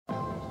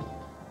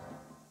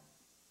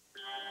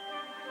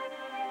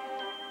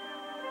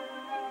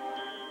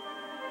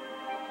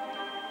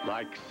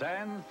Like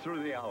sand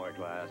through the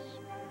hourglass,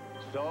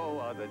 so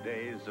are the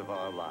days of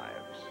our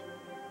lives.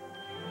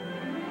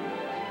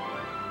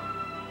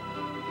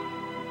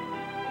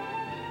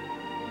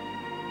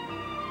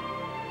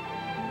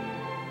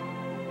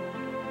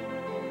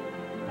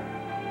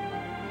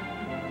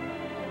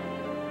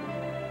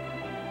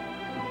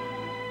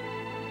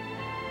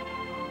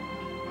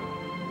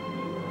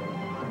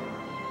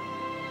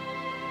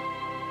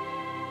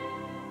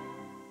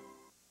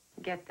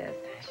 Get this.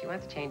 She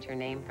wants to change her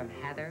name from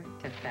Heather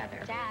to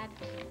Feather. Dad,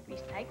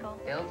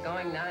 recycle. Bill's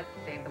going nuts.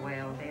 Save the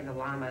whales, save the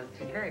llamas.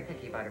 She's very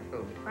picky about her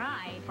food.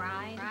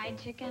 Fried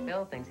chicken.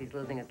 Bill thinks he's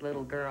losing his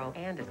little girl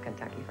and his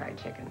Kentucky Fried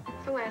Chicken.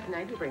 So last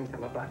night he brings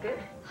him a bucket.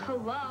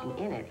 Hello. And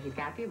in it, he's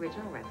got the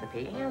original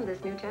recipe and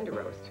this new tender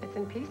roast. It's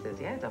in pieces.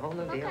 Yeah, it's a whole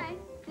new deal. Okay,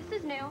 this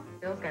is new.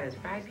 Bill's got his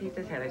fried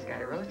pieces. Heather's got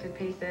her roasted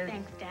pieces.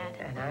 Thanks, Dad.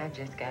 And I've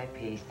just got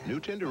peace. New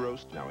tender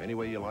roast. Now, any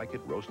way you like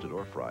it, roasted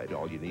or fried,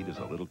 all you need is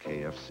a little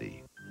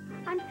KFC.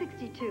 I'm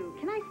 62.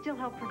 Can I still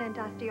help prevent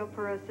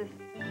osteoporosis?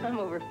 I'm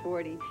over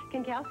 40.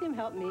 Can calcium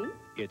help me?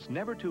 It's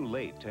never too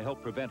late to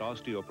help prevent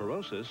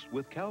osteoporosis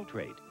with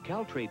Caltrate.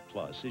 Caltrate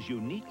Plus is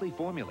uniquely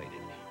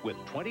formulated with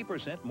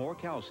 20% more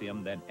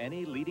calcium than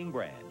any leading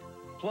brand.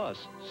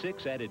 Plus,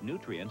 6 added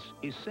nutrients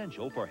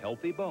essential for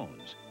healthy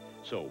bones.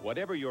 So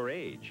whatever your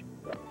age,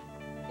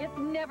 It's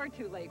never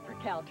too late for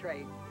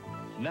Caltrate.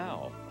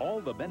 now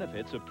all the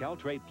benefits of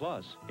Caltrate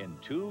Plus in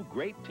 2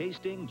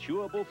 great-tasting,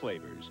 chewable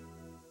flavors.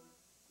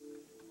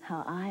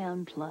 How I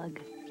unplug.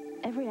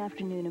 Every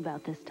afternoon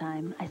about this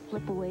time, I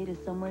slip away to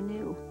somewhere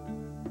new.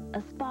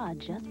 A spa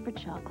just for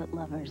chocolate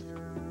lovers.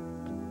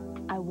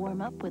 I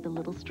warm up with a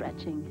little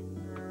stretching.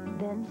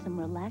 Then some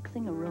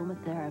relaxing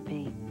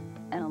aromatherapy.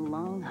 And a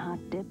long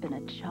hot dip in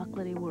a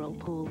chocolatey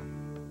whirlpool.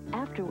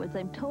 Afterwards,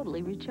 I'm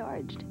totally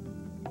recharged.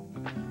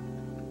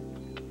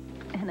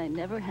 And I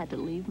never had to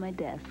leave my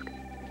desk.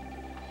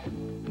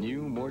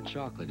 New, more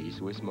chocolatey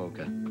Swiss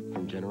Mocha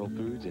from General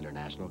Foods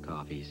International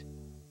Coffees.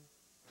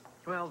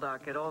 Well,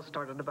 Doc, it all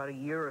started about a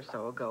year or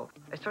so ago.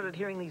 I started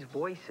hearing these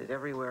voices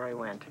everywhere I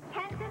went.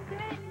 10 cents a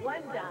minute.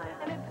 One dime,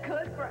 and it's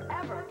good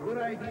forever. Good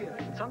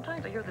idea.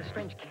 Sometimes I hear this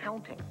strange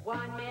counting.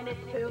 1 minute,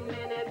 2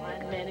 minutes.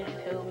 1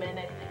 minute, 2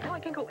 minutes. Now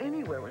I can't go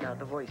anywhere without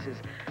the voices.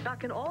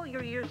 Doc, in all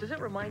your years, does it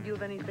remind you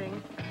of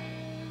anything?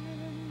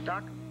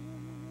 Doc?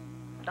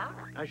 Doc?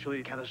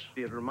 Actually, Caddis,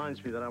 it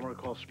reminds me that I want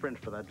to call Sprint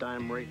for that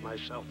dime rate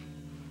myself.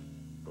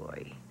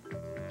 Boy.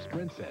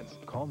 Sprint cents.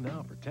 Call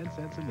now for 10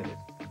 cents a minute.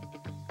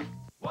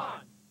 1,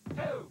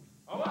 2,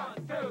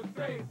 1, 2,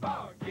 3,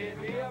 4. Give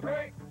me a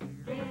break.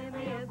 Give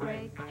me a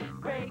break.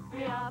 Break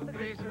me off a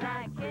piece of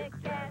that Kit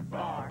Kat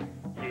bar.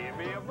 Give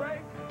me a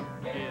break.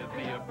 Give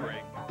me a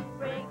break.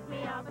 Break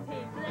me off a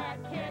piece of that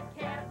Kit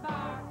Kat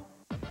bar.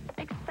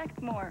 Expect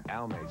more.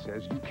 Almay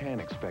says you can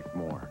expect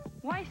more.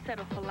 Why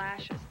settle for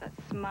lashes that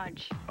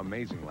smudge?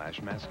 Amazing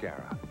Lash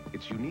Mascara.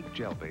 Its unique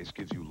gel base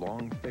gives you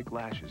long, thick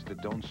lashes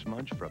that don't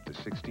smudge for up to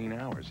 16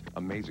 hours.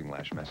 Amazing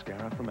Lash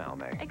Mascara from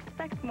Almay.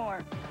 Expect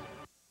more.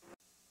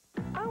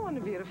 I want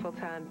a beautiful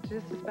tan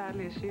just as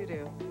badly as you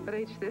do. But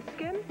age this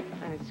skin,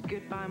 and it's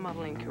goodbye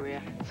modeling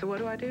career. So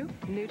what do?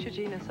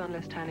 Neutrogena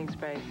Sunless Tanning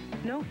Spray.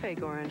 No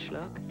fake orange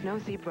look, no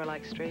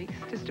zebra-like streaks,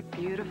 just a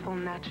beautiful,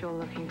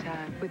 natural-looking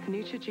tan with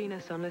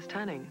Neutrogena Sunless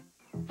Tanning.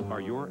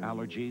 Are your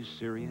allergies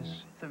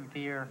serious?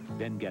 Severe.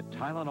 Then get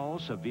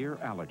Tylenol Severe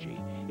Allergy.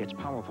 Its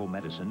powerful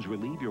medicines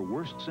relieve your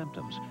worst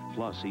symptoms,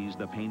 plus ease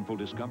the painful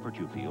discomfort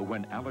you feel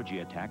when allergy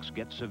attacks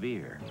get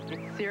severe.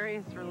 It's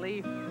serious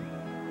relief.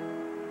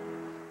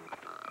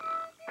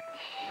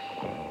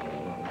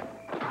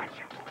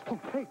 Oh,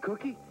 hey,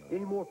 Cookie,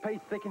 any more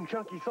paste thick and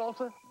chunky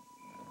salsa?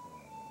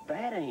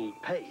 That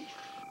ain't paste.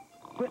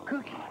 But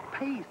Cookie,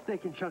 paste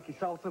thick and chunky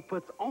salsa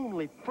puts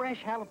only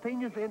fresh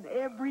jalapenos in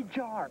every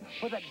jar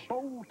for that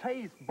bold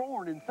taste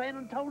born in San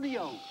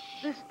Antonio.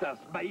 This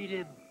stuff's made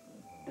in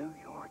New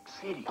York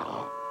City.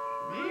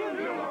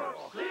 New York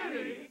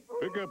City.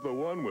 Pick up the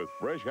one with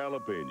fresh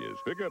jalapenos.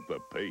 Pick up the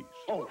paste.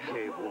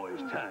 Okay,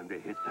 boys, time to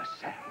hit the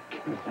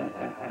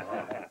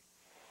sack.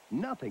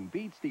 Nothing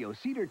beats the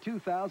Cedar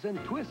 2000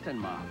 Twist and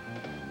Mop.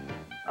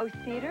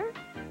 Cedar?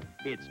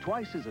 It's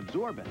twice as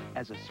absorbent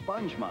as a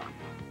sponge mop.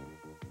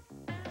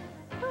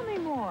 Tell me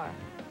more.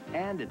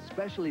 And it's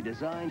specially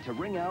designed to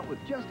wring out with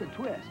just a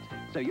twist,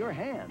 so your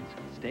hands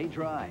stay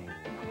dry.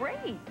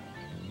 Great.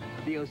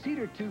 The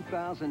Cedar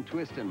 2000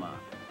 Twist and Mop.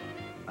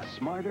 A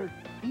smarter,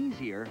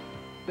 easier,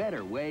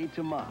 better way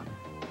to mop.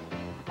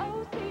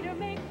 Cedar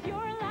makes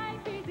your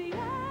life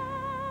easier.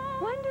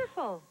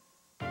 Wonderful.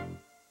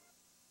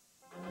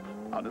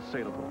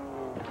 Unassailable,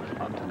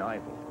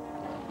 undeniable,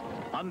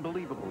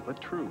 unbelievable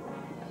but true.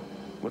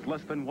 With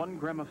less than 1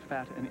 gram of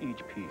fat in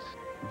each piece,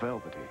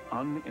 velvety,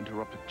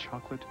 uninterrupted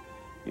chocolate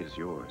is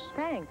yours.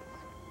 Thanks.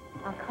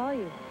 I'll call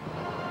you.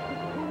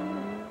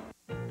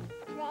 6,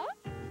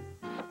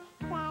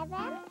 7,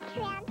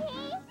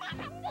 20,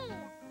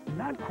 70.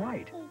 Not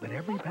quite, but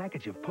every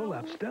package of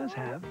pull-ups does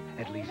have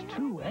at least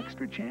 2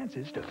 extra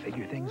chances to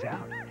figure things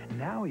out.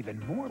 Now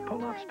even more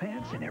pull-ups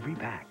pants in every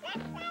pack.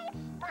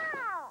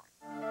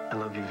 I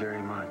love you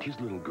very much. His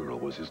little girl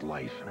was his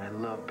life. And I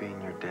love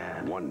being your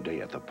dad. One day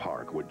at the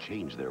park would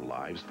change their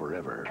lives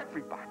forever.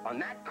 Everybody on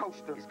that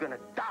coaster is gonna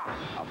die.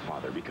 A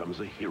father becomes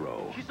a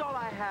hero She's all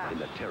I have. in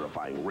the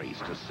terrifying race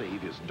to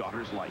save his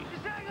daughter's life.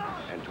 Hang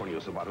on. Antonio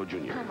Sabato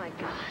Jr. Oh, my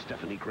God.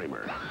 Stephanie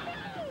Kramer.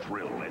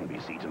 Thrill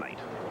NBC tonight.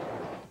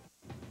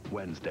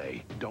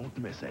 Wednesday, don't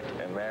miss it.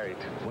 I'm married.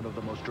 One of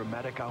the most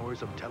dramatic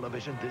hours of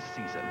television this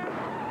season.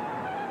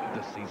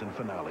 The season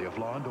finale of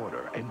Law &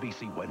 Order,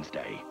 NBC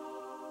Wednesday.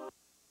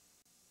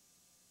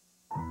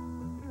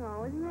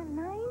 Oh, isn't that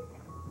nice?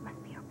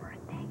 Must be her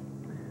birthday.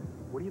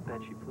 What do you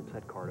bet she flips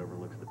that card over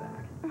and looks at the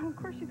back? Of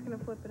course she's going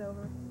to flip it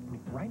over.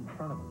 Right in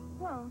front of him.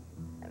 Well,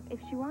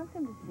 if she wants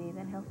him to see,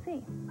 then he'll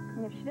see.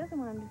 And if she doesn't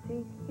want him to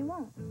see, he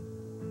won't.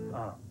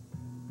 Oh.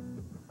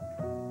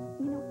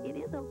 You know, it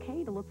is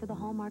okay to look for the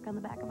hallmark on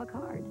the back of a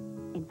card.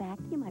 In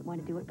fact, you might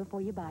want to do it before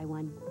you buy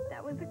one.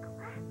 That was a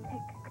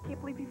classic. I can't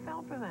believe he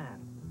fell for that.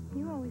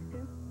 You always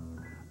do.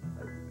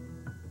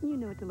 You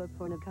know what to look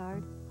for in a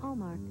card.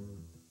 Hallmark.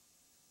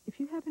 If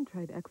you haven't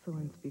tried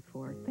Excellence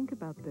before, think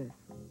about this.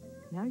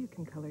 Now you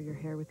can color your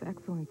hair with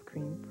Excellence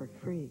Cream for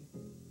free.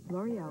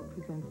 L'Oreal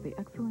presents the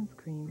Excellence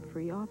Cream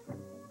free offer.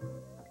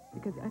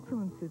 Because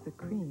Excellence is a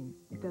cream,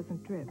 it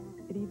doesn't drip,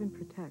 it even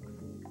protects.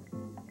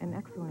 And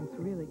Excellence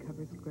really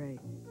covers gray.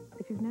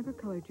 If you've never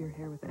colored your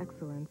hair with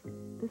Excellence,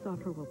 this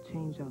offer will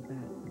change all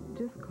that.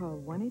 Just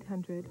call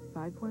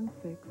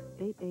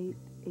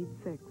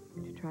 1-800-516-8886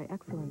 to try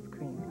Excellence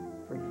Cream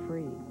for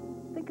free.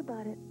 Think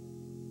about it.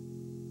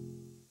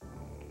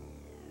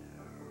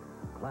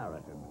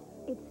 Claritin.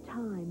 It's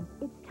time.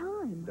 It's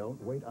time.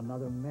 Don't wait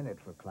another minute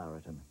for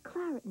Claritin.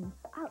 Claritin.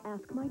 I'll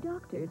ask my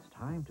doctor. It's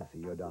time to see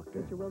your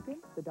doctor. Mr.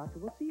 Wilkins, the doctor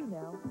will see you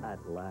now. At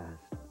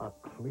last, a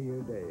clear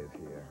day is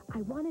here. I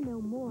want to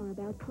know more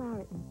about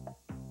Claritin.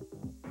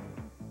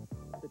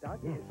 The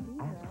doctor Yes, will see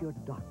you ask now. your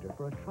doctor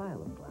for a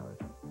trial of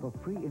Claritin. For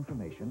free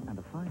information and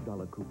a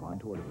 $5 coupon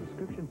toward a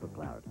prescription for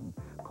Claritin,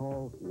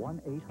 call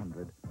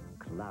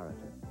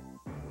 1-800-CLARITIN.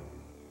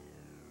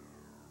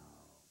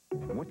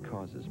 What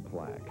causes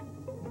plaque?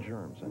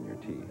 Germs on your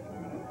teeth,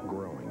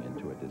 growing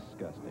into a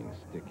disgusting,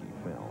 sticky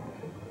film.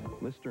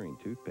 Listerine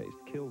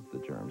toothpaste kills the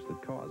germs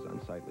that cause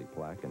unsightly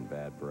plaque and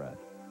bad breath.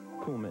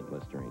 Cool Mint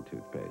Listerine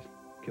toothpaste.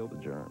 Kill the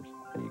germs,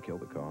 and you kill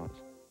the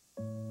cause.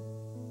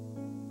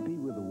 Be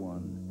with the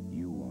one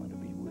you want to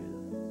be with.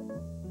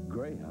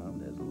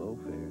 Greyhound has low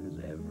fares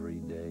every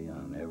day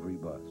on every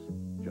bus.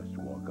 Just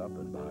walk up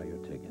and buy your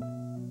ticket.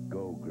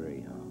 Go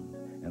Greyhound,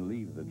 and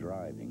leave the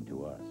driving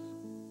to us.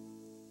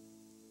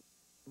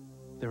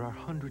 There are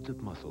hundreds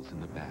of muscles in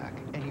the back.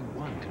 Any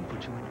one can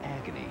put you in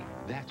agony.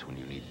 That's when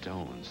you need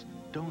Doan's.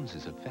 Doan's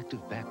is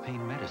effective back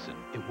pain medicine.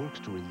 It works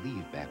to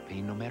relieve back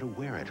pain no matter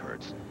where it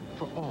hurts.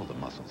 For all the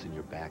muscles in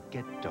your back,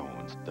 get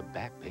Doan's, the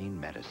back pain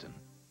medicine.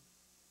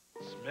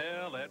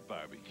 Smell that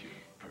barbecue.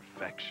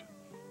 Perfection.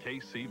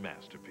 KC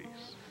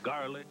masterpiece.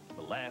 Garlic,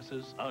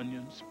 molasses,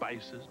 onions,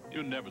 spices.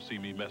 You'll never see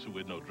me messing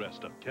with no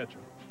dressed up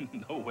ketchup.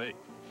 No way.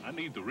 I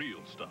need the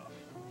real stuff.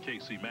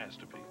 KC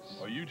masterpiece.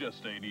 Or you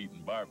just ain't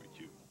eating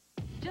barbecue.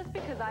 Just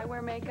because I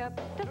wear makeup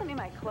doesn't mean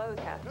my clothes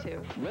have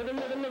to.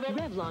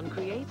 Revlon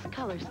creates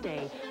color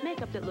stay.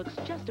 Makeup that looks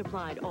just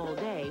applied all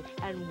day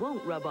and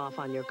won't rub off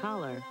on your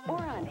collar. Or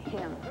on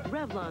him.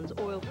 Revlon's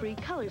oil-free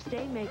color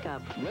stay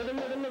makeup.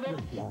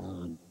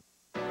 Revlon.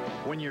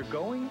 When you're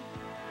going,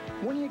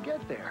 when you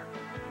get there,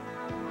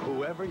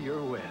 whoever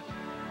you're with.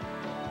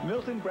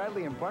 Milton,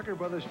 Bradley, and Parker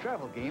Brothers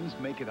travel games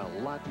make it a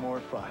lot more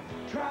fun.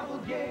 Travel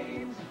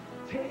games,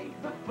 take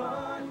the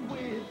fun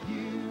with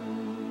you.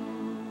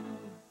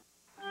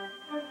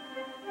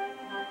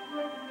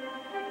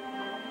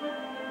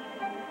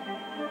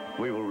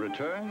 We will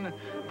return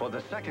for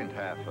the second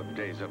half of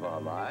Days of Our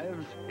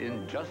Lives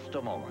in just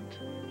a moment.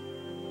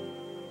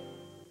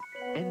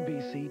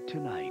 NBC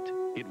Tonight.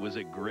 It was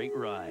a great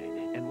ride,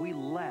 and we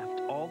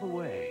laughed all the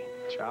way.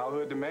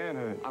 Childhood to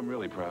manhood. I'm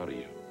really proud of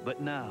you. But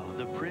now,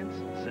 the prince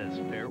says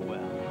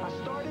farewell. I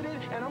started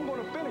it, and I'm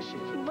going to finish it.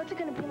 What's it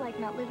going to be like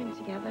not living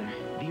together?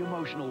 The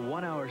emotional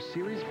one-hour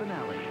series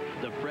finale,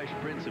 The Fresh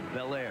Prince of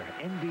Bel-Air,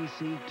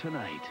 NBC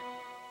Tonight.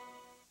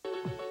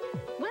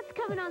 What's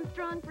coming on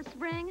strong for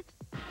spring?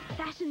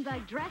 Fashion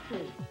Bug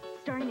dresses,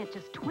 starting at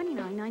just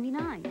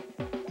 $29.99.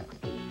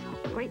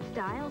 Great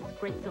styles,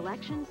 great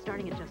selection,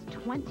 starting at just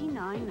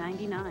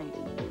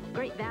 $29.99.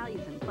 Great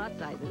values in plus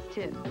sizes,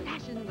 too.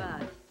 Fashion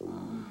Bug.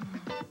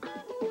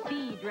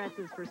 The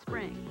dresses for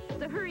spring.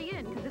 So hurry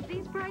in, because at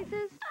these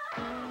prices,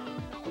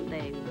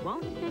 they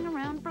won't hang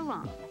around for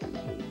long.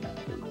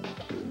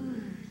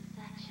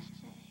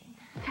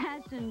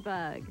 Fashion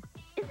Bug.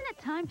 Isn't it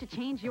time to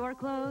change your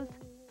clothes?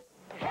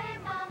 Hey,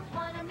 moms,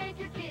 want to make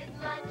your kids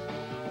lunch?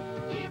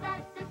 Give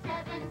us the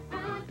 7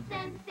 food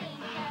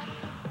sensations.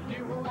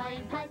 New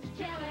Hawaiian Punch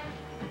Chiller.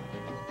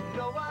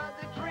 No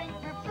other drink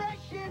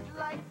refreshes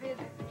like this.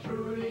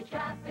 Truly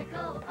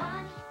tropical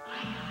punch.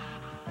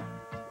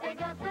 They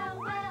go so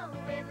well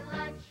with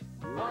lunch.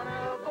 Wanna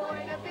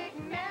avoid a big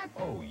mess?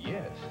 Oh,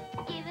 yes.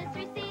 Give us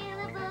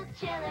resealable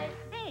chillers.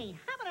 Hey,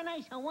 how about a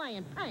nice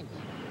Hawaiian punch.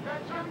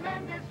 The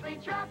tremendously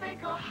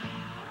tropical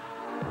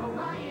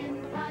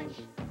Hawaiian punch.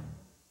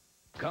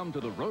 Come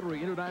to the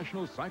Rotary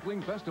International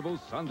Cycling Festival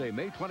Sunday,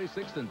 May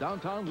 26th in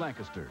downtown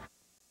Lancaster.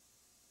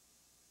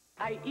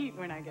 I eat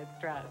when I get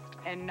stressed,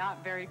 and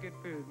not very good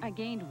food. I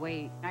gained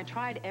weight. I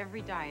tried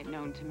every diet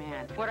known to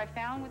man. What I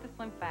found with the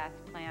Slim Fast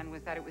plan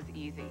was that it was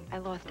easy. I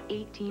lost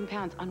 18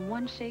 pounds on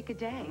one shake a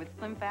day. With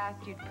Slim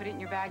Fast, you'd put it in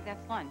your bag,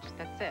 that's lunch,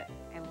 that's it.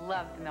 I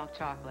love the milk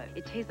chocolate.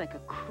 It tastes like a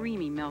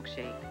creamy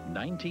milkshake.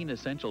 19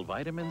 essential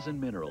vitamins and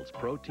minerals,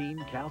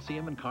 protein,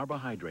 calcium, and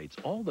carbohydrates.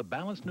 All the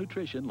balanced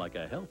nutrition like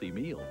a healthy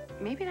meal.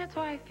 Maybe that's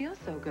why I feel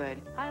so good.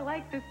 I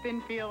like this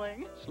thin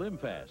feeling. Slim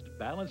Fast,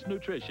 balanced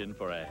nutrition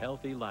for a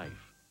healthy life.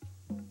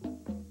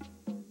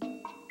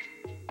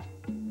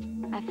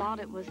 I thought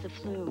it was the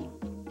flu.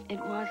 It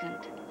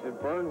wasn't.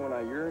 It burned when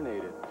I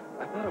urinated.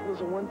 I thought it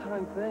was a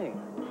one-time thing.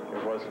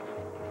 It wasn't.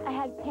 I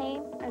had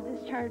pain, a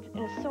discharge, and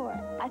a sore.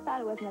 I thought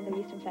it was another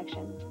yeast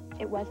infection.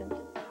 It wasn't.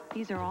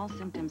 These are all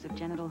symptoms of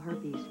genital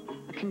herpes,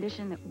 a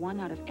condition that 1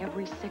 out of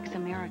every 6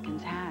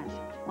 Americans has.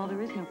 While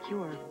there is no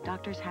cure,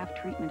 doctors have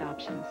treatment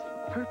options.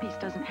 Herpes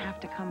doesn't have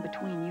to come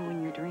between you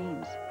and your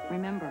dreams.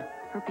 Remember,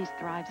 herpes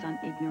thrives on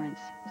ignorance.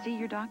 See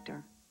your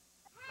doctor.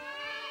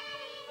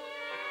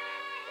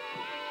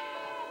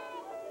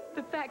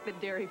 The fact that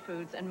dairy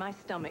foods and my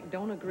stomach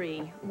don't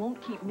agree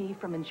won't keep me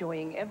from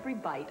enjoying every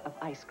bite of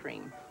ice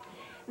cream.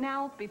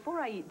 Now,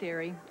 before I eat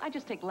dairy, I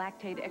just take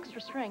Lactaid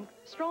Extra Strength,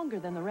 stronger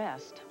than the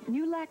rest.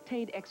 New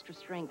Lactaid Extra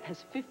Strength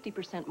has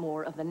 50%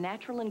 more of the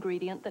natural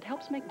ingredient that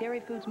helps make dairy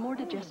foods more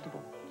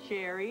digestible.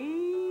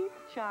 Cherry,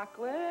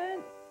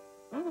 chocolate,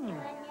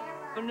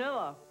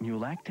 vanilla. New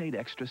Lactaid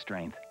Extra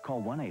Strength.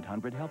 Call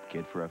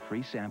 1-800-HELP-KID for a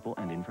free sample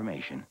and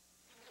information.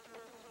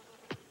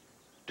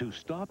 To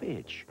stop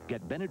itch,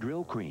 get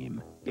Benadryl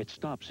cream. It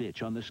stops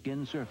itch on the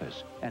skin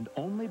surface, and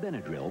only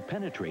Benadryl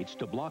penetrates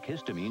to block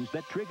histamines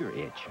that trigger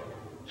itch.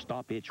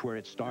 Stop itch where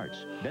it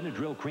starts.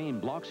 Benadryl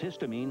cream blocks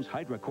histamines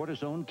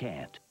hydrocortisone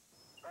can't.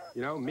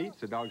 You know,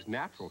 meat's a dog's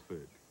natural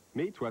food.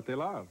 Meat's what they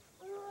love.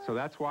 So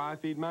that's why I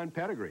feed mine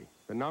Pedigree,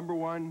 the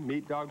 #1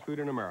 meat dog food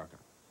in America.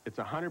 It's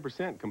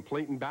 100%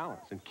 complete and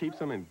balanced and keeps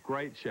them in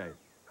great shape.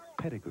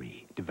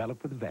 Pedigree,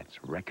 developed with vets,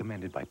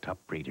 recommended by top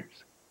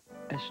breeders.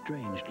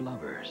 Estranged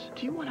lovers.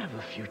 Do you want to have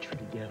a future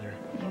together?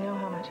 You know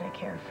how much I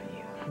care for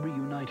you.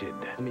 Reunited.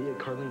 Me at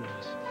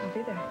Carlino's. I'll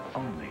be there.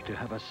 Only to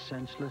have a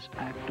senseless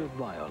act of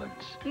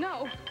violence.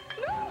 No!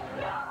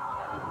 No!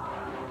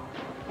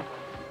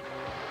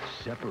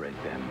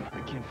 Separate them.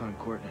 I can't find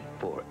Courtney.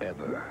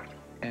 Forever.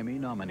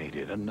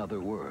 Emmy-nominated Another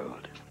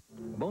World.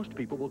 Most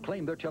people will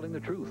claim they're telling the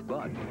truth,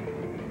 but...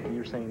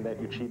 You're saying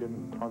that you cheated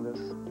on this?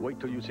 Wait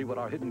till you see what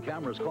our hidden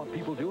cameras caught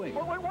people doing.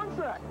 Oh, wait, one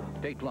sec!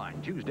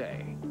 Dateline,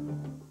 Tuesday.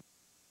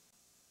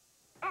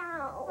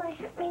 Ow, I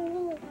hurt my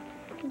knee.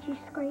 Could you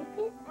scrape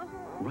it?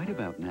 Right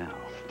about now,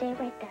 Stay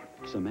right there.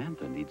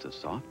 Samantha needs a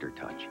softer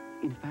touch.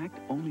 In fact,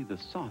 only the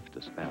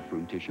softest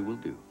bathroom tissue will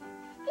do.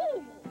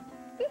 Stevie,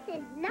 this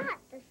is not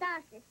the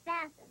softest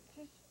bathroom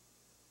tissue.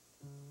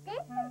 This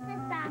is the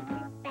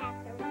softest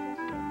bathroom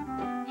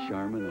tissue.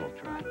 Charmin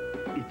Ultra.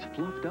 It's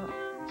fluffed up,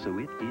 so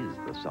it is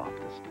the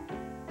softest.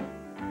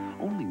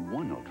 Only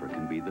one Ultra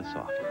can be the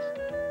softest.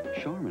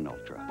 Charmin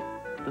Ultra,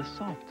 the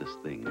softest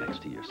thing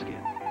next to your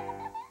skin.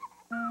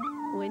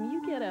 When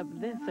you get up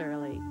this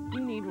early,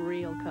 you need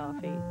real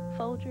coffee.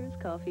 Folgers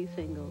Coffee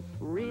Singles.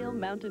 Real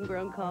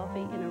mountain-grown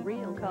coffee in a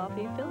real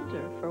coffee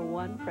filter for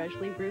one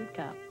freshly brewed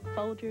cup.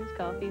 Folgers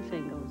Coffee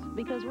Singles.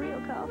 Because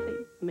real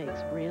coffee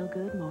makes real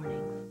good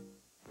mornings.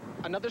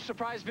 Another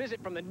surprise visit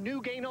from the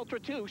new Gain Ultra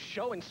 2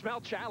 Show and Smell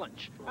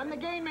Challenge. I'm the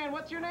Gain Man.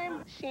 What's your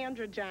name?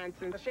 Chandra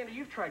Johnson. Sandra,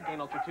 you've tried Gain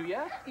Ultra 2,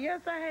 yes?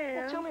 Yes, I have.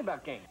 Well, tell me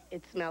about Gain.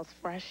 It smells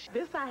fresh.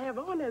 This I have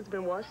on has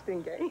been washed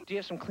in Gain. Do you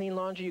have some clean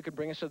laundry you could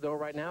bring us to the door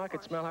right now? I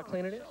could smell how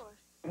clean it is.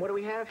 What do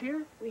we have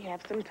here? We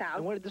have some towels.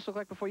 And what did this look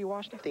like before you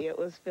washed it? It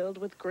was filled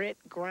with grit,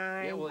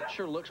 grime. Yeah, well, it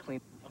sure looks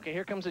clean. Okay,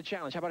 here comes the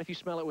challenge. How about if you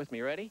smell it with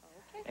me? Ready?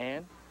 Okay.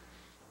 And?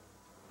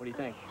 What do you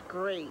think?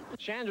 Great.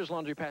 Chandra's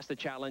laundry passed the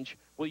challenge.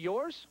 Will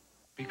yours?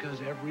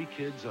 Because every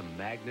kid's a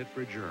magnet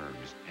for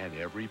germs, and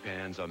every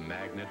pan's a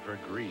magnet for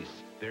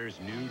grease. There's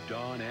new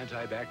Dawn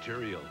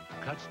antibacterial.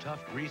 Cuts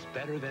tough grease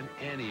better than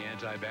any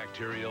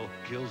antibacterial.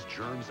 Kills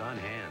germs on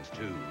hands,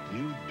 too.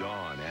 New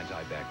Dawn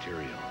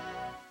antibacterial.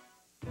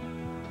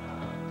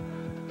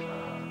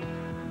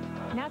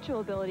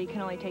 Natural ability can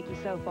only take you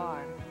so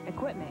far.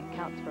 Equipment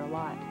counts for a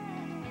lot.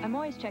 I'm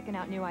always checking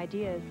out new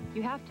ideas.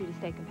 You have to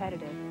stay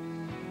competitive.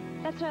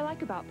 That's what I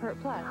like about Pert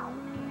Plus.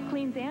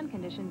 Cleans and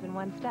conditions in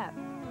one step.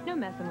 No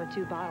messing with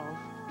 2 bottles.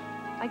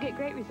 I get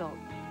great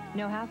results.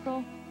 No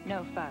hassle,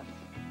 no fuss.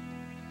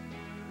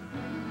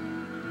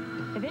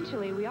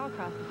 Eventually, we all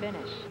cross the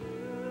finish.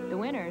 The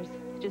winners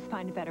just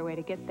find a better way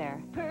to get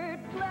there. Pert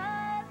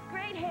Plus,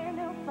 great hair,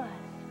 no fuss.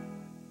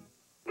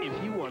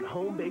 If you want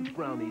home-baked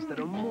brownies that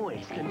are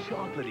moist and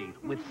chocolatey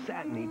with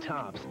satiny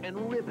tops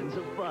and ribbons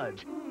of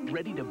fudge,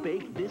 ready to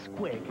bake this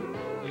quick,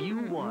 you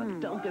want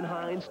Duncan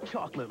Hines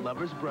Chocolate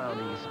Lovers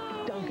Brownies.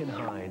 Duncan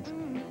Hines,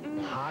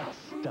 hot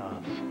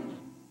stuff.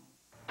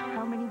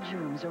 How many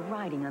germs are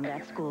riding on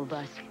that school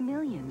bus.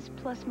 Millions,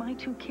 plus my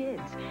 2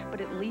 kids.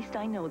 But at least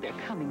I know they're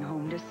coming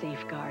home to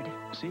Safeguard.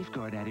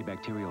 Safeguard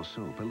antibacterial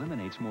soap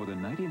eliminates more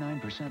than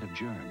 99% of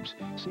germs.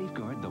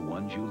 Safeguard the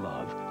ones you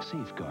love.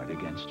 Safeguard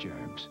against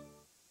germs.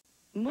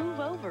 Move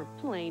over,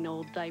 plain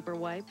old diaper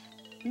wipes.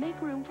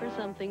 Make room for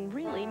something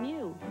really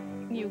new.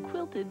 New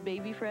Quilted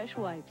Baby Fresh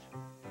wipes.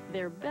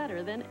 They're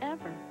better than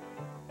ever.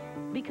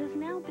 Because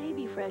now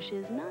Baby Fresh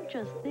is not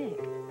just thick,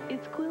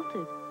 it's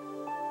quilted.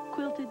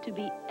 Quilted to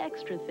be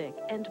extra thick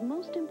and,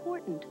 most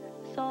important,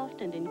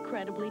 soft and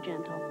incredibly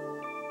gentle.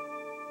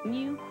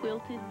 New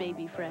Quilted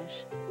Baby Fresh.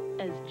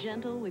 As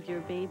gentle with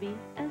your baby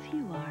as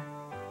you are.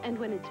 And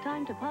when it's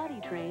time to potty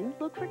train,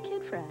 look for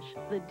Kid Fresh,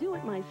 the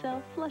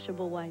do-it-myself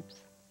flushable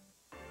wipes.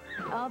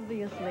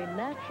 Obviously,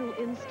 Natural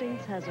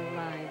Instincts has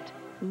arrived.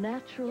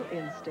 Natural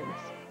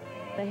Instincts.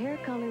 The hair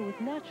color with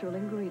natural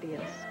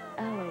ingredients.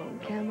 Aloe and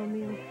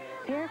chamomile.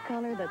 Hair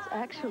color that's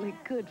actually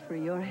good for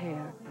your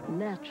hair.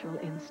 Natural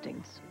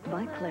Instincts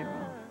by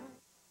Claro.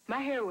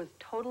 My hair was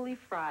totally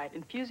fried.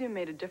 Infusium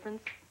made a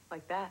difference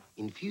like that.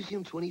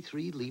 Infusium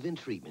 23 leave-in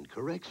treatment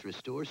corrects,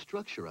 restores,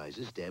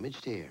 structurizes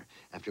damaged hair.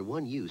 After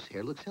one use,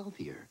 hair looks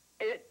healthier.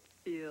 It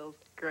feels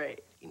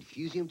great.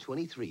 Infusium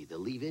 23, the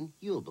leave-in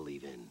you'll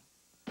believe in.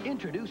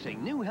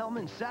 Introducing new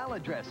Hellman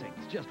salad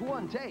dressings. Just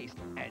one taste,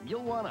 and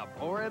you'll want to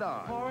pour it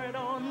on. Pour it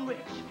on rich,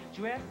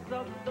 dress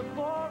up the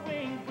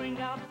pouring, bring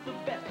out the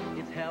best.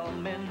 It's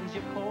Hellman's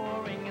you're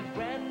pouring, it's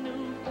brand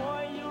new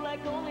for you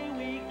like only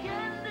we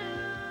can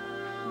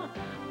do.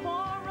 Pour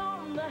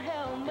on the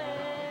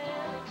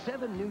Hellman.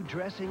 7 new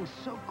dressings,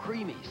 so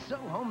creamy, so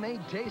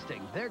homemade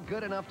tasting. They're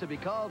good enough to be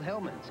called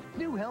Hellman's.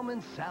 New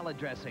Hellman's salad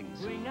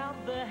dressings. Bring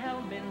out the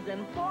Hellman's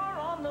and pour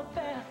on the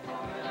best.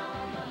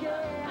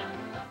 Yeah.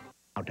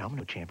 Now,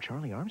 Domino champ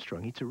Charlie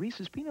Armstrong eats a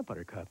Reese's peanut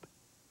butter cup.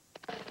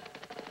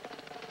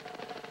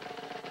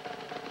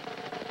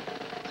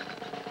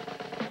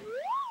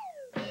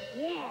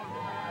 Yeah.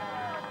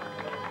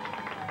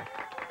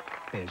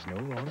 There's no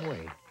wrong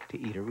way to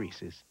eat a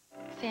Reese's.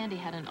 Sandy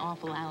had an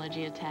awful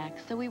allergy attack,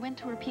 so we went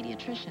to her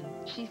pediatrician.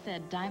 She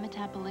said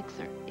Dimetap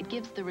Elixir. It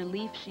gives the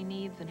relief she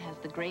needs and has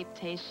the grape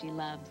taste she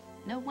loves.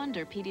 No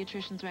wonder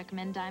pediatricians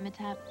recommend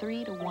Dimetap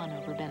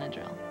 3-to-1 over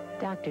Benadryl.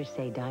 Doctors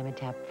say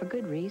Dimetap for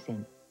good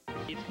reason.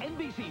 It's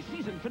NBC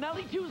season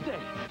finale Tuesday.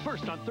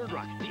 First on Third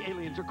Rock, the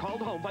aliens are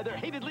called home by their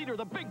hated leader,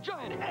 the Big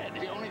Giant Head.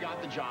 They only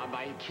got the job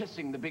by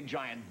kissing the Big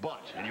Giant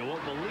butt. And you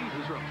won't believe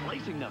who's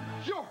replacing them.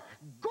 You're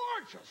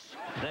gorgeous!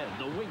 Then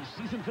the Wings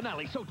season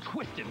finale so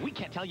twisted, we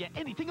can't tell you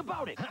anything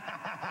about it.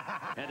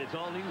 And it's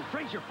all new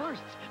Frasier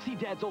firsts. See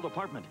Dad's old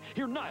apartment.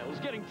 Hear Niles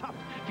getting tough.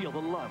 Feel the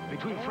love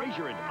between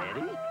Frasier and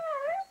Eddie.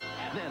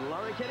 Then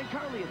Laurie, Ken, and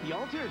Carly at the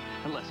altar,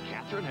 unless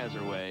Catherine has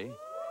her way.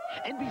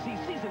 NBC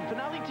season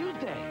finale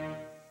Tuesday.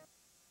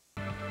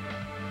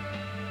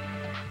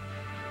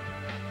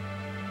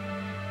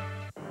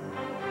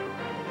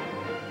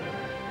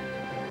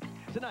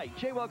 Tonight,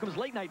 Jay welcomes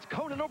Late Night's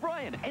Conan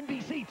O'Brien.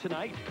 NBC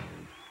tonight.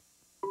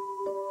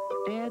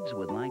 Dads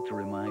would like to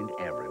remind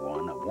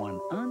everyone of one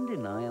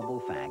undeniable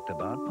fact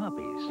about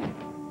puppies.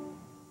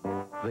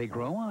 They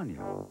grow on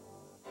you.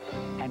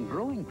 And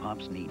growing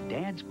pups need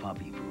Dad's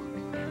puppy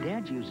food.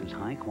 Dad's uses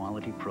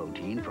high-quality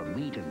protein from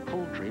meat and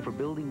poultry for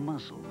building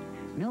muscle,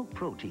 milk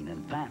protein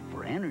and fat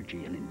for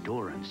energy and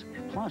endurance,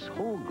 plus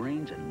whole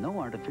grains and no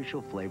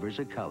artificial flavors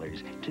or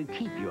colors to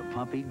keep your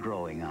puppy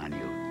growing on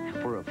you.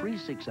 For a free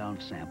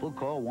 6-ounce sample,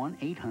 call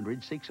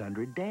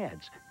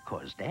 1-800-600-DADS,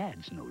 'cause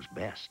Dads knows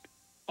best.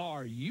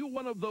 Are you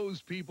one of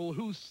those people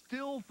who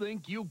still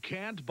think you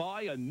can't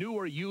buy a new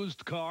or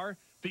used car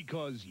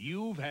because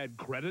you've had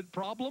credit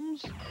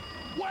problems?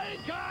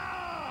 Wake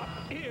up!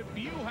 If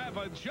you have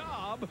a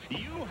job,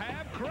 you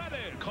have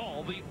credit.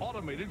 Call the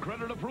Automated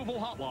Credit Approval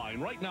Hotline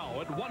right now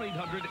at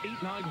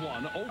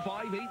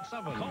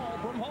 1-800-891-0587. Call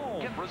from home.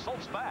 Get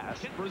results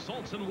fast. Get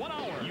results in 1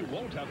 hour. You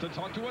won't have to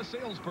talk to a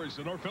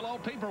salesperson or fill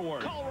out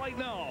paperwork. Call right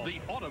now. The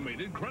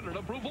Automated Credit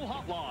Approval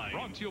Hotline.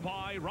 Brought to you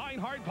by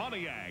Reinhardt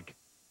Pontiac.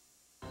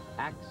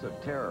 Acts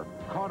of terror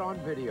caught on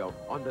video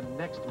on the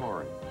next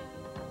Maury.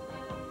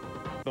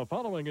 The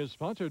following is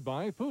sponsored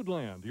by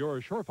Foodland,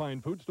 your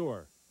Shorefine food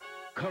store.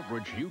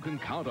 Coverage you can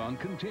count on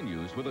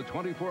continues with a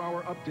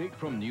 24-hour update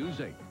from News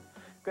 8.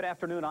 Good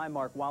afternoon, I'm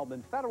Mark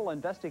Wildman. Federal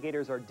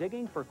investigators are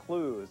digging for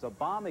clues. A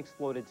bomb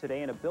exploded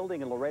today in a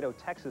building in Laredo,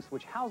 Texas,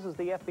 which houses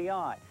the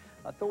FBI.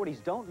 Authorities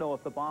don't know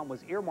if the bomb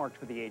was earmarked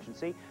for the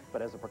agency,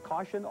 but as a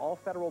precaution, all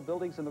federal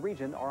buildings in the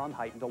region are on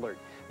heightened alert.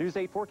 News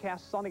 8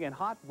 forecast sunny and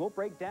hot. We'll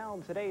break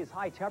down today's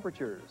high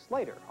temperatures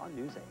later on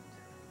News 8.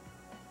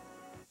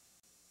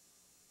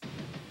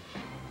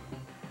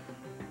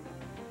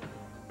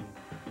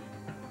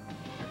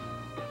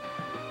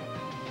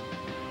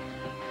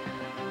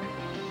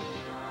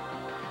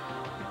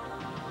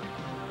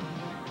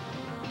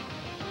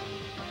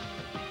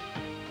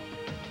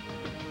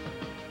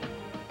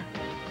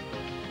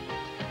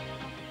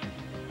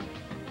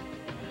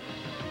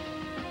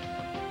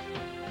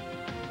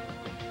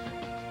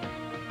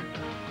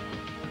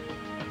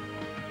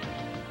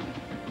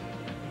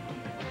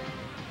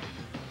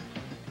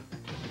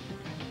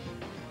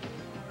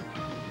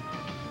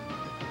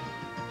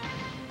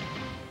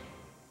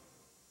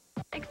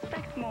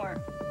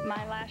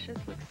 My lashes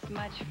look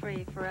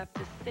smudge-free for up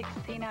to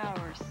 16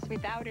 hours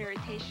without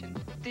irritation.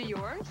 Do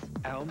yours?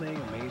 Almay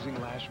Amazing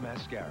Lash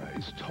Mascara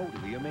is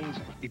totally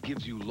amazing. It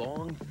gives you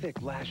long,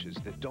 thick lashes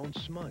that don't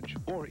smudge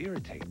or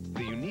irritate.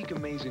 The unique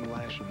Amazing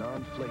Lash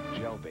non-flake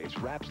gel base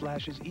wraps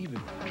lashes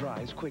evenly,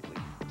 dries quickly,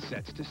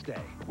 sets to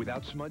stay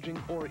without smudging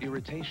or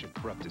irritation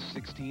for up to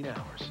 16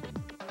 hours.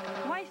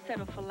 Why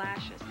settle for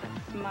lashes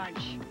that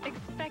smudge?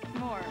 Expect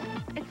more.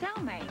 It's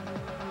Almay.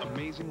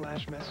 Amazing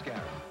Lash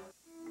Mascara.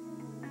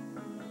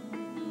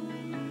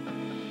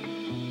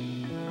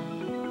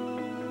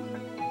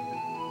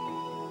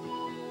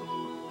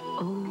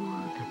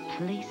 Oh, the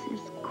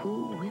places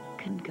Cool Whip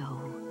can go.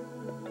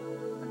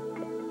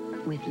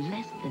 With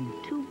less than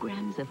 2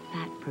 grams of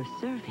fat per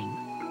serving,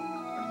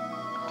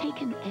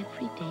 take an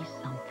everyday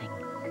something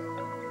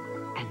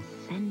and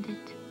send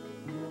it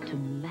to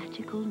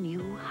magical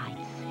new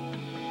heights.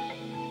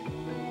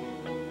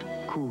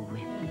 Cool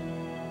Whip.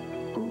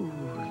 Ooh,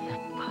 the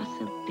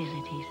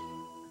possibilities.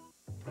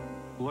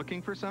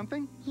 Looking for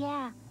something?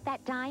 Yeah,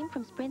 that dime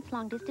from Sprint's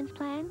long-distance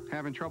plan.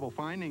 Having trouble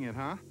finding it,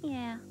 huh?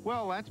 Yeah.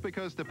 Well, that's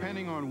because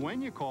depending on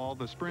when you call,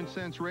 the Sprint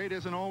Cents rate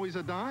isn't always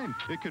a dime.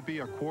 It could be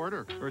a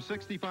quarter or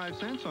 65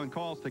 cents on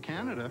calls to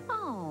Canada.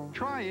 Oh.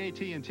 Try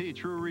AT&T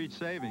True Reach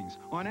Savings.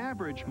 On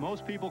average,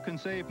 most people can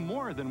save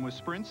more than with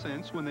Sprint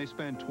Cents when they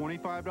spend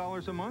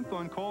 $25 a month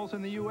on calls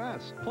in the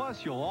U.S.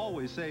 Plus, you'll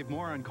always save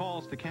more on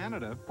calls to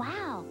Canada.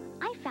 Wow,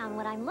 I found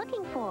what I'm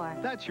looking for.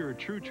 That's your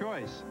true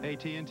choice,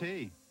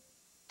 AT&T.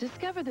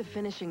 Discover the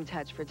finishing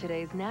touch for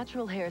today's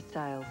natural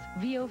hairstyles,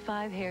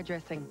 VO5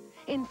 hairdressing.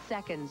 In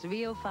seconds,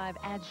 VO5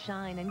 adds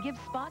shine and gives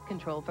spot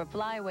control for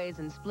flyaways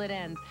and split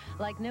ends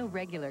like no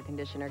regular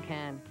conditioner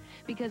can.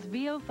 Because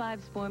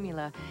VO5's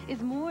formula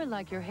is more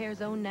like your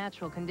hair's own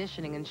natural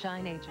conditioning and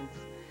shine agents.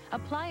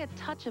 Apply a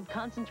touch of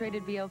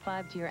concentrated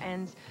VO5 to your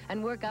ends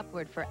and work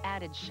upward for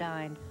added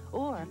shine.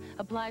 Or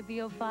apply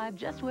VO5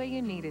 just where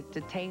you need it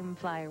to tame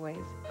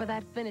flyaways. For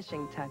that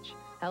finishing touch,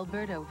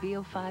 Alberto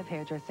VO5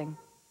 hairdressing.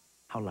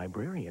 How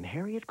librarian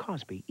Harriet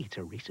Cosby eats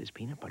a Reese's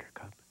peanut butter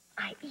cup.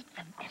 I eat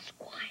them as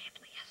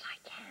quietly as I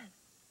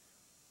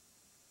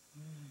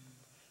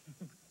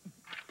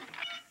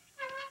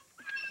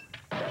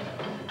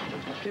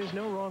can. There's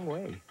no wrong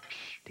way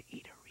to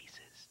eat a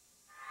Reese's.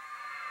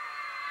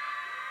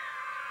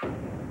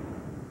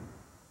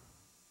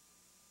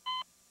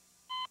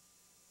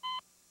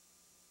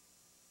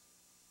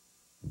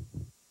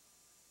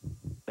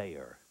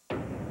 Bel-Air.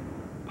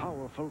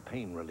 Powerful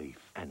pain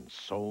relief and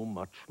so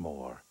much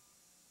more.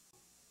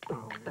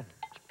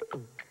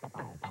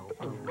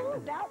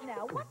 School's out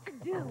now. What to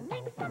do?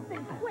 Make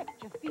something quick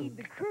to feed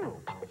the crew.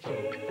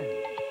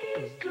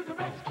 Cheese to the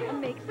rescue.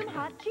 And make some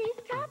hot cheese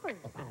toppers.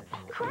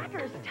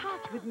 Crackers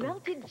topped with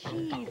melted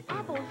cheese,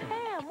 apples,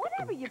 ham,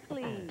 whatever you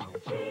please.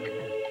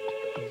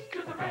 Cheese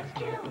to the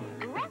rescue.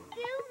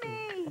 Rescue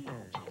me.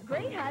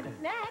 Great hot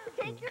snacks,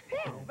 take your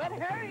pick. But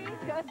hurry,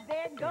 because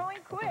they're going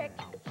quick.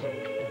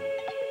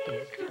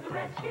 Cheese to the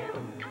rescue.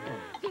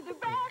 To the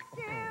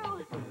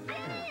rescue.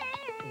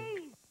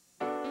 Cheese!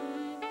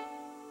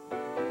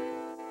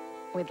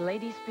 With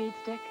Lady Speed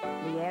Stick,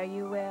 the air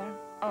you wear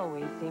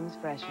always seems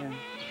fresher.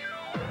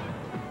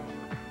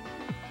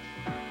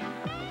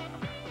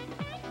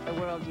 The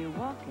world you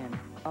walk in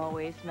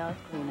always smells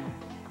cleaner.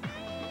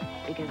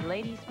 Because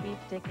Lady Speed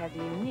Stick has a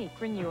unique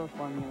renewal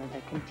formula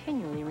that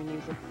continually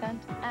renews its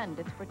scent and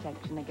its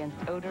protection against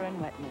odor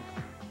and wetness.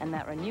 And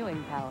that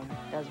renewing power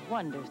does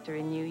wonders to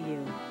renew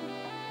you.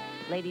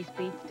 Lady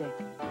Speed Stick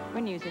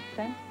renews its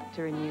scent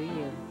to renew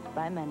you.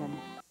 By Menon.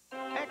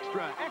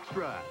 Extra,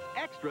 extra,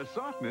 extra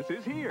softness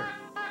is here.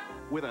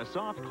 With a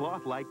soft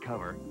cloth-like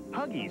cover,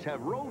 Huggies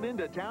have rolled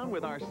into town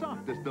with our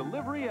softest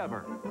delivery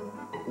ever.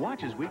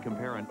 Watch as we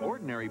compare an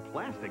ordinary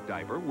plastic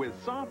diaper with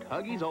soft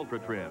Huggies Ultra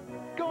Trim.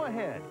 Go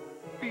ahead,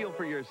 feel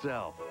for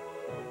yourself.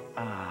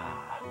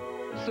 Ah,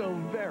 so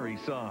very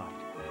soft.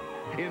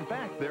 In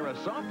fact, they're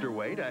a softer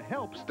way to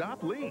help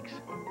stop leaks.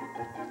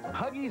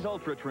 Huggies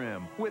Ultra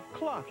Trim with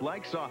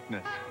cloth-like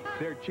softness.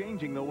 They're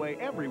changing the way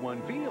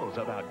everyone feels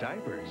about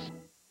diapers.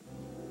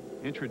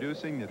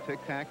 Introducing the Tic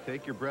Tac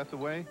Take Your Breath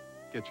Away.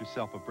 Get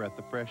yourself a breath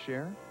of fresh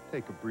air.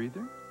 Take a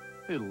breather.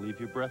 It'll leave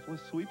you breathless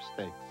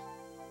sweepstakes.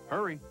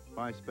 Hurry,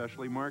 buy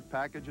specially marked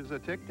packages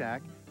of Tic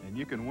Tac, and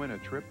you can win a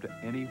trip to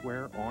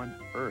anywhere on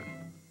Earth.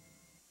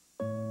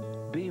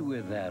 Be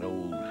with that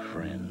old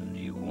friend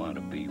you want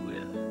to be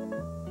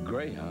with.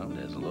 Greyhound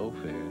has low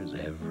fares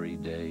every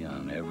day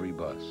on every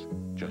bus.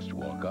 Just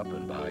walk up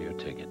and buy your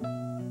ticket.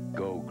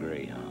 Go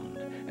Greyhound,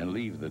 and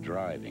leave the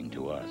driving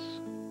to us.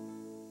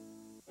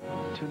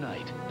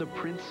 Tonight, the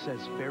prince says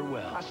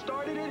farewell. I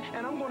started it,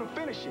 and I'm going to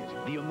finish it.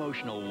 The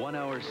emotional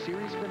one-hour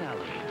series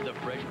finale, The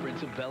Fresh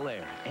Prince of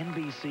Bel-Air,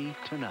 NBC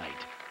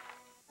tonight.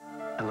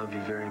 I love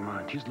you very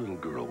much. His little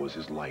girl was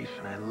his life.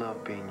 And I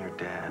love being your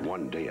dad.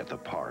 One day at the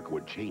park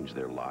would change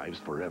their lives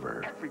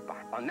forever. Everybody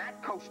on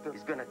that coaster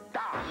is gonna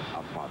die.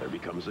 A father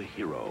becomes a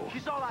hero.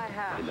 She's all I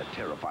have. In the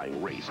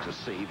terrifying race to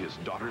save his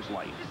daughter's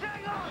life. Just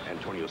hang on.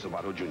 Antonio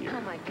Sabato Jr.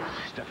 Oh, my God.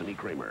 Stephanie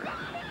Kramer.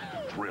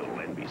 Thrill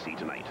NBC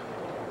tonight.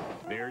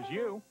 There's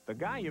you, the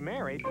guy you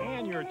married,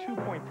 and your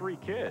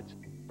 2.3 kids.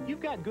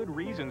 You've got good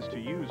reasons to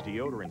use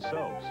deodorant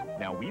soaps.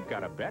 Now we've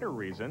got a better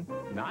reason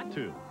not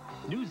to.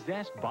 New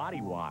Zest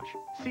Body Wash.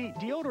 See,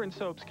 deodorant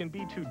soaps can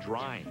be too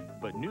drying,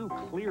 but new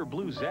Clear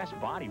Blue Zest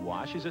Body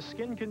Wash is a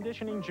skin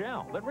conditioning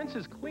gel that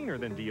rinses cleaner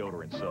than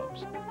deodorant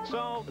soaps.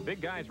 So, the big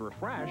guy's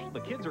refreshed,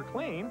 the kids are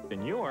clean,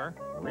 and you're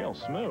real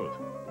smooth.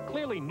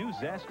 Clearly, new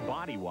Zest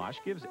Body Wash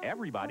gives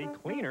everybody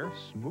cleaner,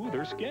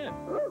 smoother skin.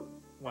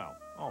 Well,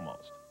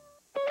 almost.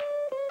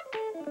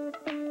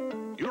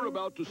 You're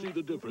about to see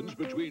the difference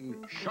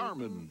between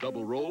Charmin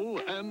Double Roll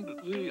and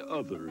the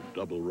other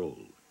Double Roll.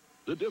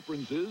 The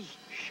difference is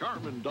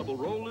Charmin Double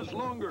Roll is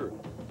longer.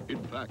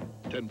 In fact,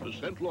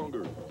 10%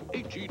 longer,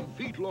 18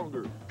 feet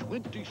longer,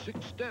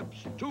 26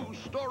 steps, 2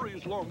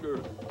 stories longer,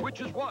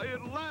 which is why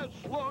it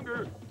lasts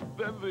longer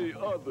than the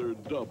other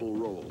Double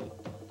Roll.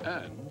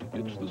 And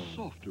it's the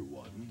softer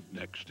one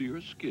next to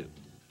your skin.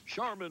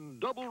 Charmin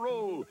Double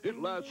Roll. It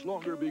lasts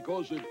longer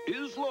because it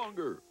is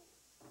longer.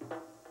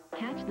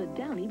 Catch the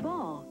Downy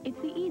ball.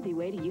 It's the easy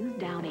way to use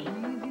Downy.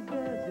 Easy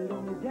does it,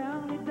 only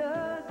Downy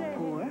does it.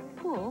 Pour,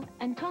 pull,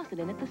 and toss it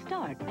in at the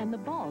start, and the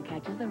ball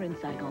catches the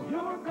rinse cycle.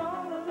 You're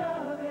gonna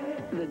love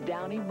it. The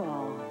Downy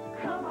ball.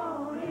 Come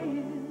on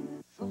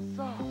in. So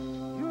soft,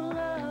 you'll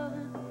love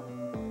it.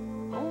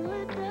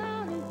 Only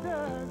Downy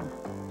does it.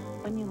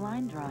 When you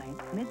line dry,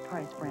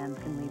 mid-price brands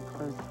can leave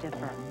clothes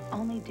stiffer.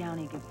 Only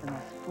Downy gives the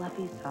most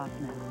fluffy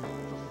softness.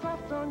 So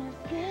soft on your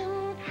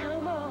skin,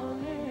 come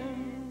on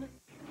in.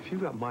 If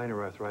you've got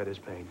minor arthritis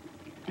pain,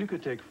 you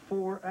could take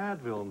 4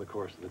 Advil in the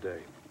course of the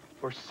day,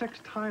 or 6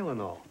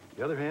 Tylenol. On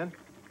the other hand,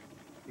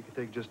 you could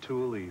take just 2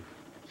 Aleve.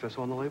 It says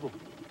so on the label.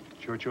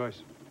 It's your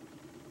choice.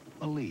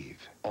 Aleve,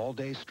 all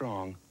day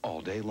strong,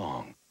 all day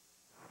long.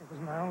 It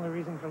was my only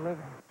reason for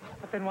living.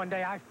 But then one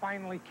day I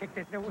finally kicked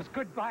it. It was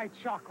goodbye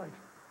chocolate.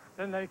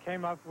 Then they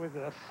came up with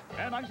this.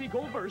 An icy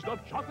cold burst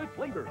of chocolate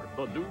flavor.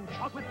 The new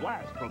Chocolate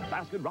Blast from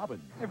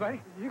Baskin-Robbins. Hey,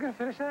 buddy, you gonna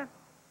finish that?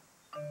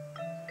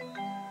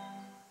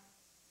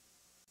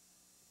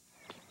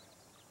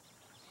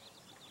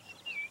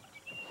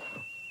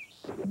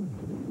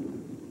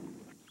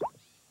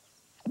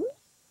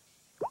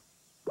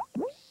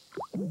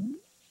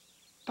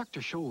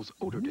 Dr. Scholl's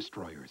Odor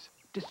Destroyers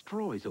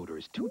destroys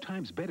odors 2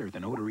 times better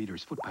than Odor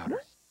Eater's foot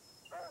powder.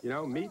 You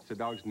know, meat's a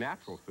dog's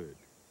natural food.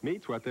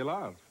 Meat's what they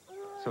love.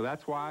 So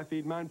that's why I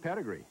feed mine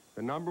Pedigree,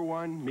 the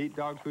 #1 meat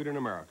dog food in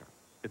America.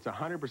 It's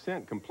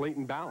 100% complete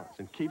and balanced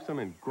and keeps them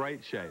in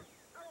great shape.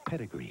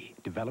 Pedigree,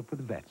 developed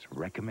with vets,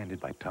 recommended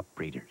by top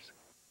breeders.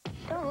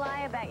 Don't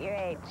lie about your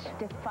age.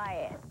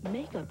 Defy it.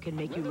 Makeup can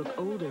make you look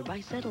older by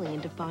settling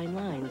into fine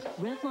lines.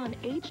 Revlon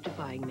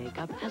age-defying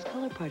makeup has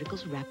color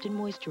particles wrapped in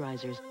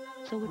moisturizers,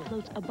 so it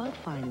floats above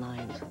fine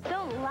lines.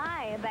 Don't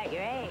lie about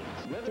your age.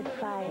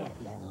 Defy it.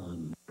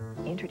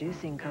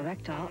 Introducing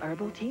Correctol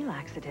Herbal Tea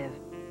Laxative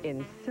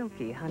in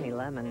silky honey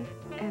lemon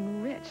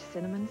and rich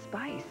cinnamon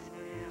spice.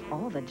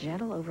 All the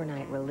gentle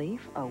overnight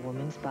relief a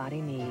woman's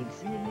body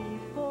needs.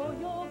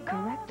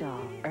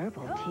 Correctol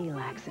Herbal Tea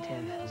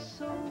Laxative.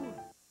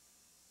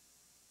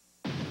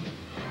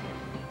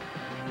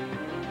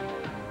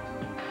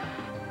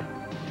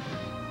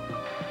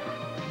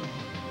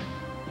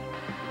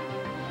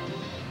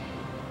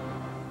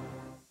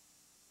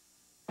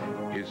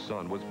 His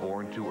son was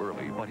born too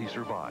early, but he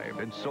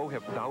survived, and so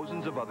have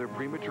thousands of other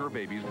premature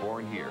babies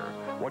born here.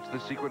 What's the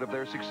secret of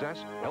their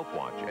success? Health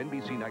Watch,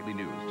 NBC Nightly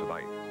News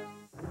tonight.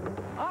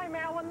 I'm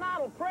Alan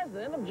Noddle,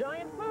 president of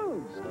Giant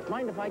Foods.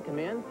 Mind if I come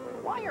in?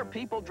 Why are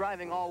people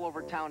driving all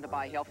over town to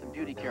buy health and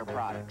beauty care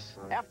products?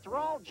 After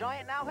all,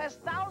 Giant now has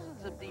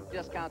thousands of deep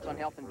discounts on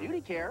health and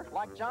beauty care.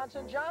 Like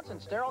Johnson & Johnson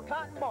sterile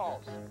cotton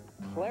balls.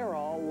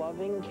 Clairol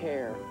Loving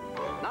Care.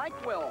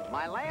 NyQuil,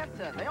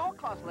 Mylanta, they all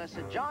cost less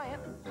at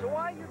Giant. So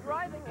why are you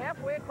driving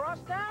halfway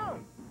across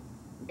town?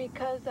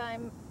 Because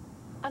I'm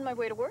on my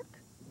way to work.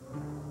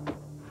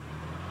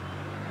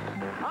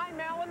 I'm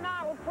Alan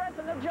Noddle,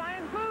 president of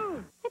Giant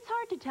Foods. It's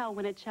hard to tell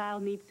when a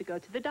child needs to go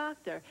to the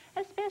doctor,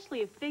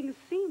 especially if things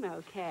seem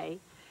okay.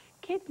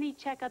 Kids need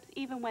checkups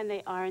even when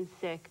they aren't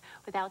sick.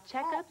 Without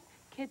checkups,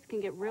 kids can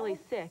get really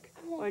sick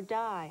or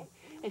die.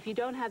 If you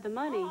don't have the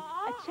money,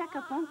 a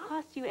checkup won't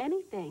cost you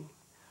anything.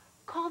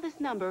 Call this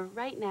number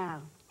right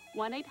now,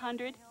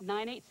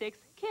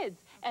 1-800-986-KIDS,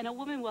 and a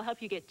woman will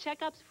help you get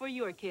checkups for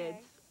your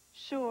kids.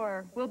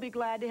 Sure, we'll be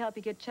glad to help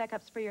you get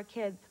checkups for your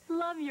kids.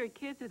 Love your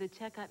kids with a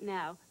checkup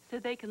now, so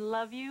they can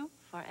love you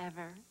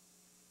forever.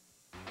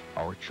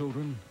 Our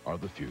children are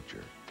the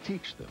future.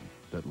 Teach them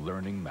that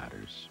learning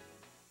matters.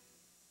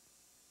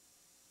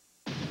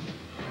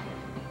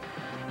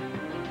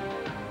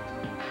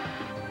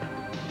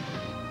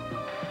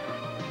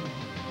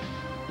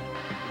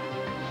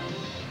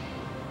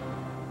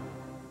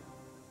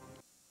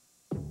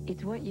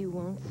 It's what you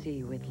won't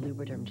see with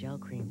Lubriderm Gel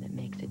Cream that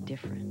makes it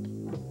different.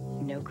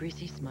 No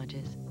greasy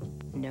smudges,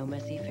 no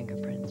messy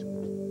fingerprints.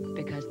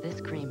 Because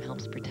this cream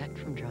helps protect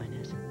from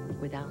dryness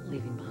without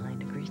leaving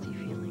behind a greasy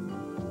feeling.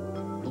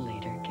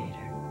 Later,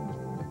 Gator.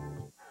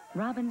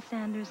 Robin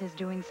Sanders is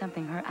doing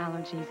something her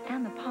allergies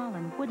and the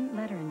pollen wouldn't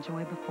let her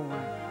enjoy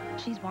before.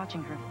 She's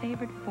watching her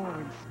favorite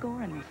forward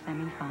score in the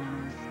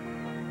semifinals.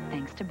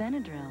 Thanks to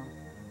Benadryl,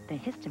 the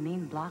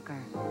histamine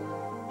blocker.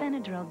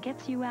 Benadryl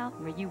gets you out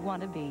where you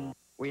want to be.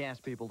 We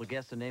asked people to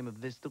guess the name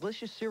of this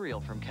delicious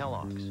cereal from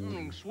Kellogg's.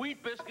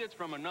 Sweet biscuits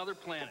from another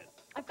planet.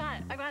 I've got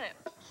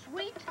it.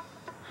 Sweet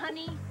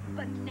honey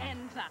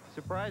bonanza.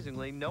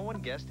 Surprisingly, no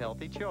one guessed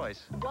Healthy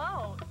Choice.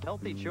 Whoa.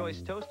 Healthy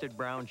Choice toasted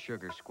brown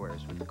sugar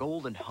squares with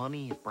golden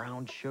honey and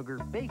brown sugar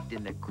baked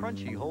into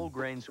crunchy whole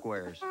grain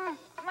squares.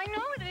 I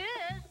know it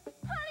is.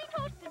 Honey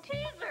toasted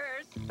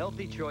teasers.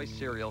 Healthy Choice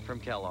cereal from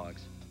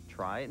Kellogg's.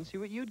 Try it and see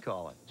what you'd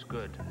call it. It's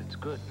good. It's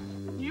good.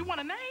 You want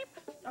a name?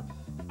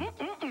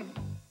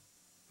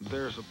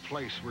 There's a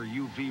place where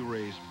UV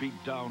rays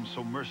beat down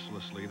so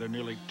mercilessly they're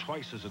nearly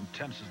twice as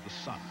intense as the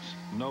sun's.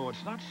 No,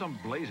 it's not some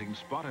blazing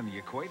spot in the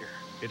equator.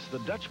 It's the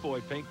Dutch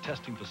Boy Paint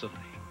Testing Facility,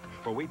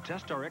 where we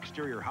test our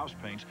exterior house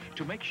paints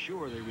to make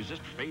sure they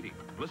resist fading,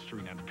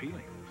 blistering, and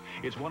peeling.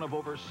 It's one of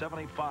over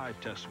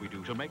 75 tests we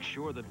do to make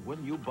sure that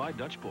when you buy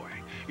Dutch Boy,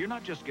 you're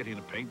not just getting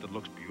a paint that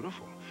looks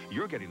beautiful.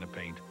 You're getting a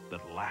paint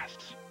that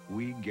lasts.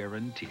 We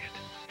guarantee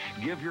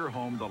it. Give your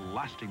home the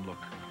lasting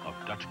look of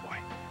Dutch Boy.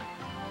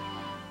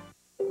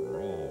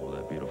 Roll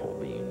that beautiful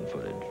bean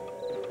footage.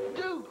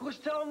 Duke was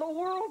telling the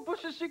world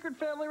Bush's secret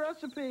family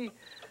recipe.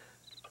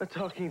 A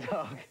talking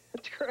dog.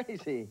 It's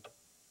crazy.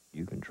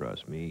 You can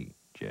trust me,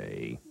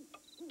 Jay.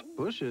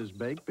 Bush's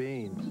baked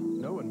beans.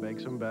 No one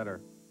makes them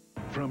better.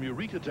 From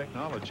Eureka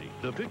Technology,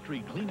 the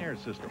Victory Clean Air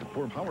System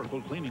for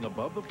powerful cleaning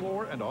above the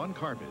floor and on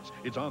carpets.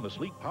 It's on the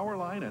sleek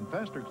Powerline and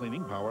faster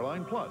cleaning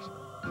Powerline Plus.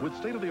 With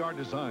state-of-the-art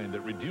design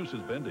that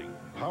reduces bending.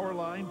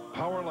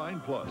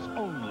 Powerline Plus,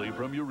 only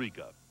from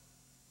Eureka.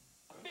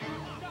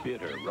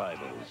 Bitter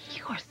rivals.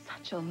 You're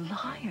such a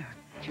liar.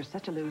 You're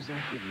such a loser.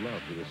 In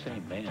love with the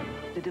same man.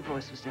 The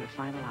divorce was never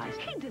finalized.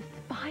 He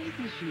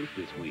despises you.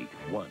 This week,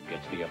 one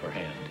gets the upper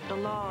hand. The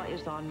law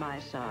is on my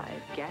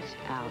side. Get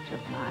out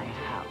of my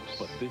house.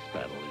 But this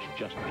battle is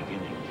just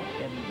beginning.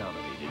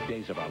 Emmy-nominated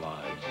Days of Our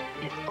Lives.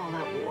 It's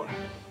all-out war.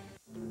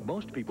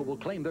 Most people will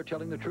claim they're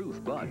telling the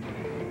truth, but...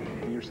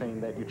 You're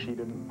saying that you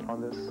cheated on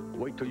this?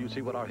 Wait till you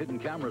see what our hidden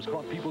cameras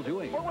caught people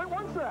doing. Wait,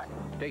 what's that?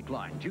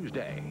 Dateline,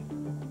 Tuesday.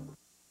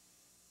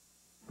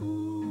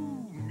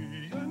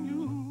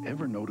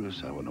 Ever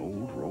notice how an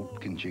old rope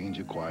can change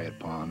a quiet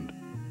pond?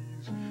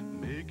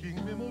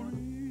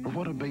 Or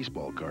what a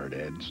baseball card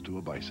adds to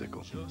a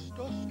bicycle?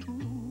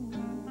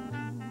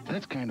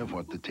 That's kind of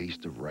what the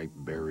taste of ripe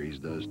berries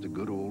does to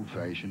good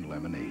old-fashioned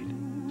lemonade.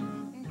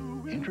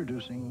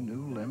 Introducing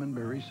new lemon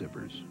berry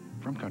sippers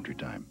from Country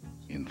Time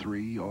in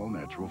 3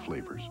 all-natural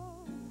flavors.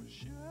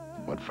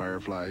 What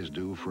fireflies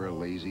do for a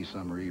lazy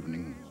summer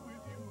evening,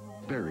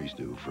 berries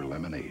do for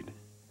lemonade.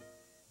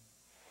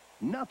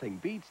 Nothing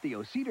beats the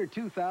Cedar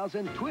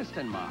 2000 Twist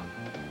and Mop.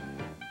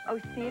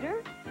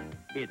 Cedar?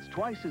 It's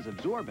twice as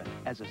absorbent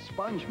as a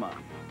sponge mop.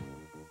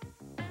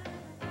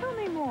 Tell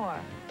me more.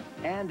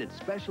 And it's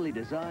specially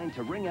designed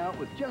to wring out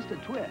with just a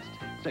twist,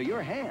 so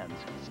your hands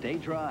stay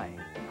dry.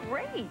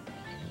 Great.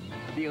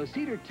 The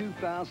Cedar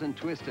 2000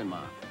 Twist and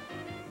Mop.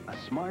 A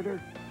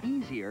smarter,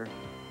 easier,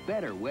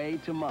 better way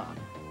to mop.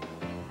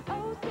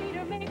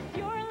 Cedar makes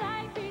your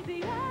life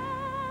easier.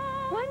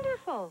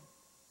 Wonderful.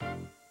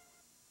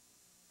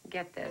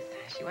 Get this.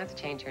 She wants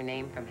to change her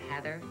name from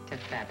Heather to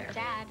Feather.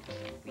 Dad,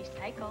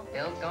 recycle.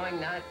 Bill's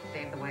going nuts.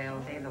 Save the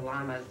whales, save the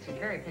llamas. She's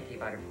very picky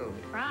about her food.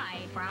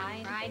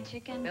 Fried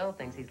chicken. Bill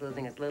thinks he's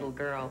losing his little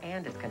girl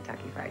and his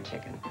Kentucky Fried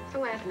Chicken.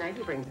 So last night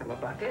he brings him a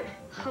bucket.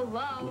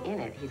 Hello. And in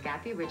it, he's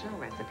got the original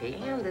recipe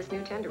and this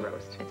new tender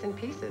roast. It's in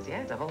pieces.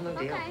 Yeah, it's a whole new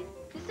deal. Okay,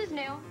 this is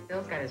new.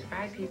 Bill's got his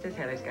fried pieces,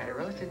 Heather's got her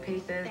roasted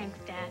pieces. Thanks,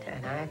 Dad.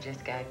 And I've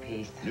just got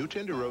peace. New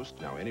tender roast.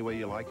 Now, any way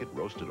you like it,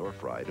 roasted or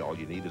fried, all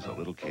you need is a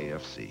little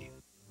KFC.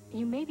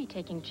 You may be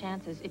taking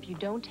chances if you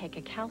don't take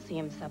a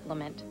calcium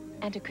supplement,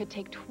 and it could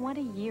take 20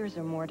 years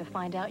or more to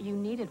find out you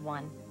needed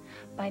one.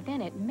 By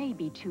then, it may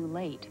be too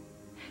late.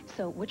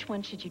 So which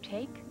one should you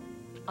take?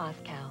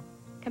 Oscal.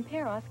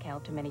 Compare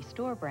Oscal to many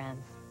store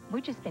brands.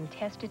 Which has been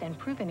tested and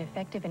proven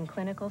effective in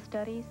clinical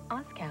studies?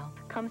 Oscal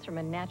comes from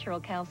a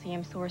natural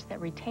calcium source that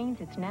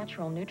retains its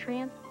natural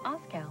nutrients.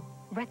 Oscal.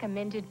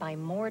 Recommended by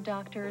more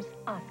doctors.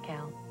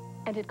 Oscal.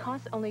 And it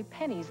costs only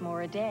pennies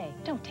more a day.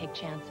 Don't take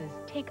chances.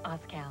 Take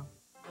Oscal.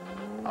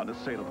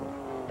 Unassailable,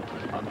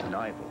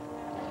 undeniable,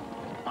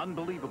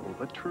 unbelievable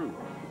but true.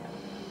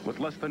 With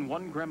less than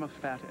 1 gram of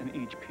fat in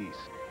each piece,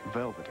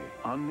 velvety,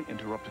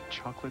 uninterrupted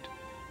chocolate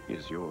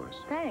is yours.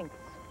 Thanks.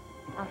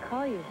 I'll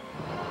call you.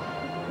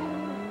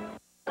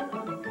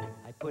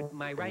 I put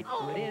my right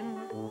foot in,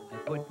 I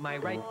put my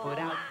right foot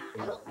out.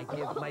 I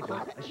give my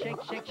foot a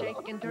shake, shake,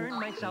 shake, and turn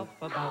myself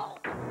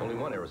about. Only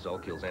one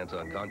aerosol kills ants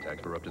on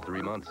contact for up to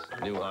 3 months.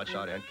 New Hot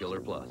Shot Ant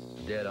Killer Plus.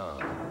 Dead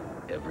on.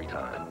 Every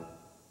time.